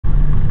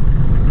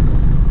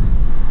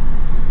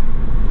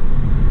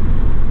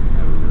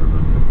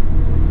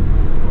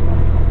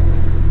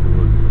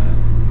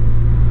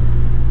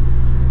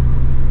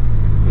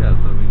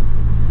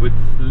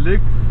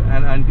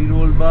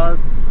handlebars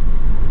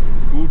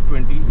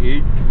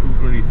 228,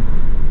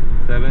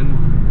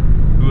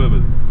 227,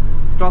 doable.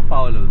 Stock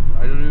power levels.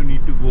 I don't even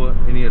need to go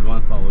any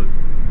advanced powers.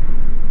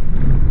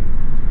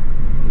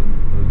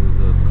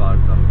 There's a car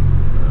coming.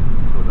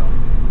 Slow down.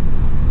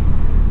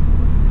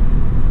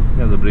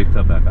 Yeah, the brakes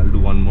are back. I'll do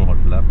one more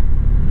hot lap.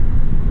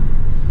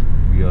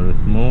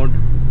 VRS mode.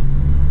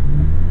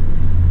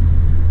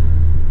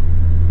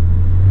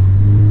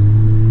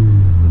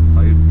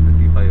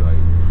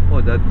 Oh,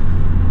 that's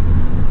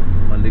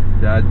Malik's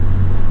dad's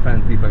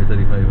fancy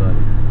 535i.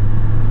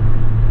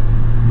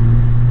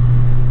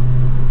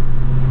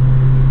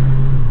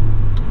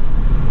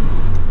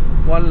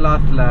 One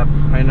last lap.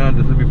 I know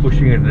this will be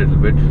pushing it a little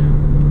bit.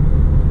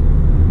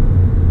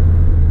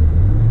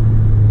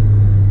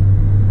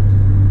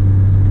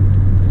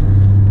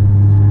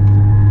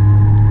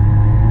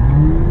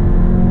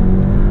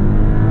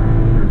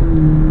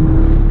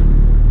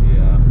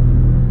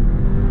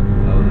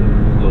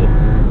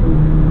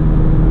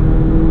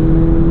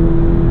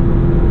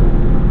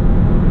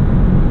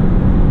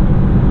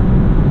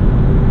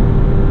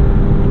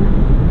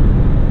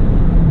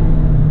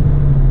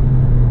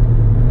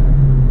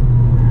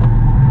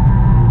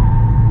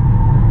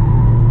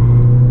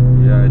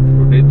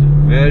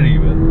 Very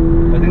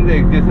well. I think the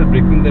exhaust are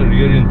breaking the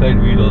rear inside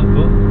wheel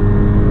also.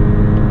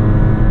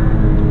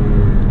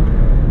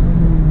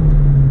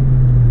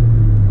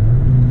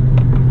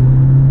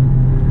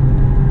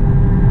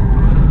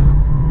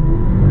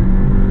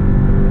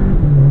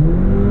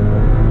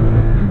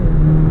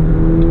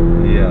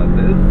 Yeah,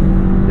 this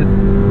is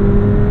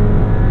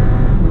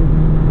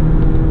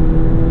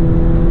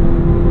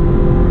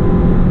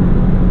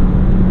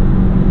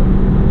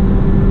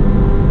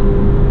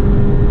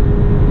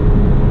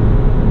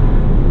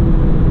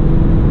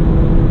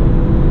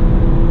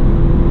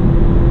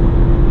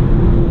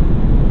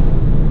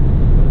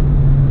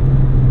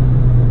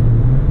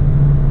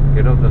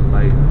of the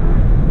light.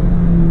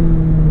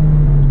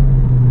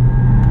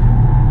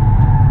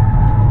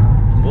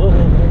 Oh.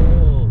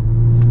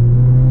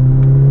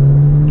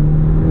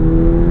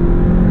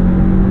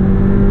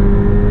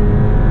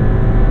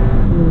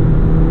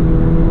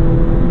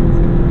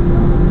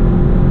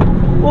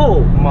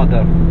 Oh,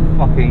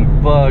 motherfucking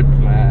birds,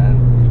 man.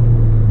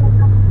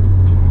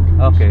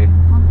 Okay.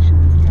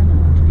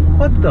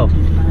 What the?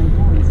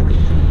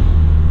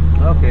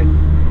 Okay.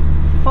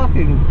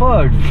 Fucking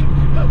birds.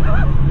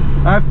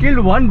 I've killed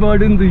one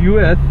bird in the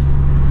US.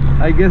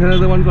 I guess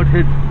another one got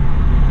hit.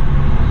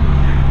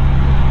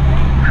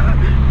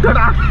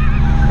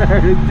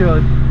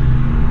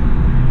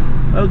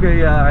 Okay,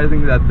 yeah, I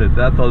think that's it.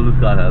 That's all this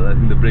car has. I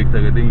think the brakes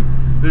are getting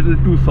a little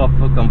too soft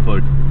for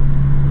comfort.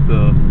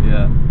 So,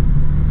 yeah.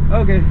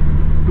 Okay,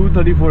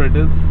 2:34 it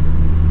is.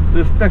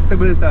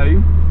 Respectable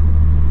time.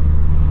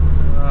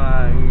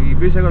 I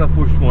wish I could have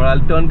pushed more. I'll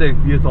turn the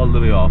XDS all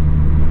the way off.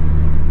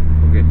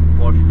 Okay,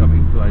 Porsche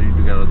coming, so I need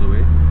to get out of the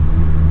way.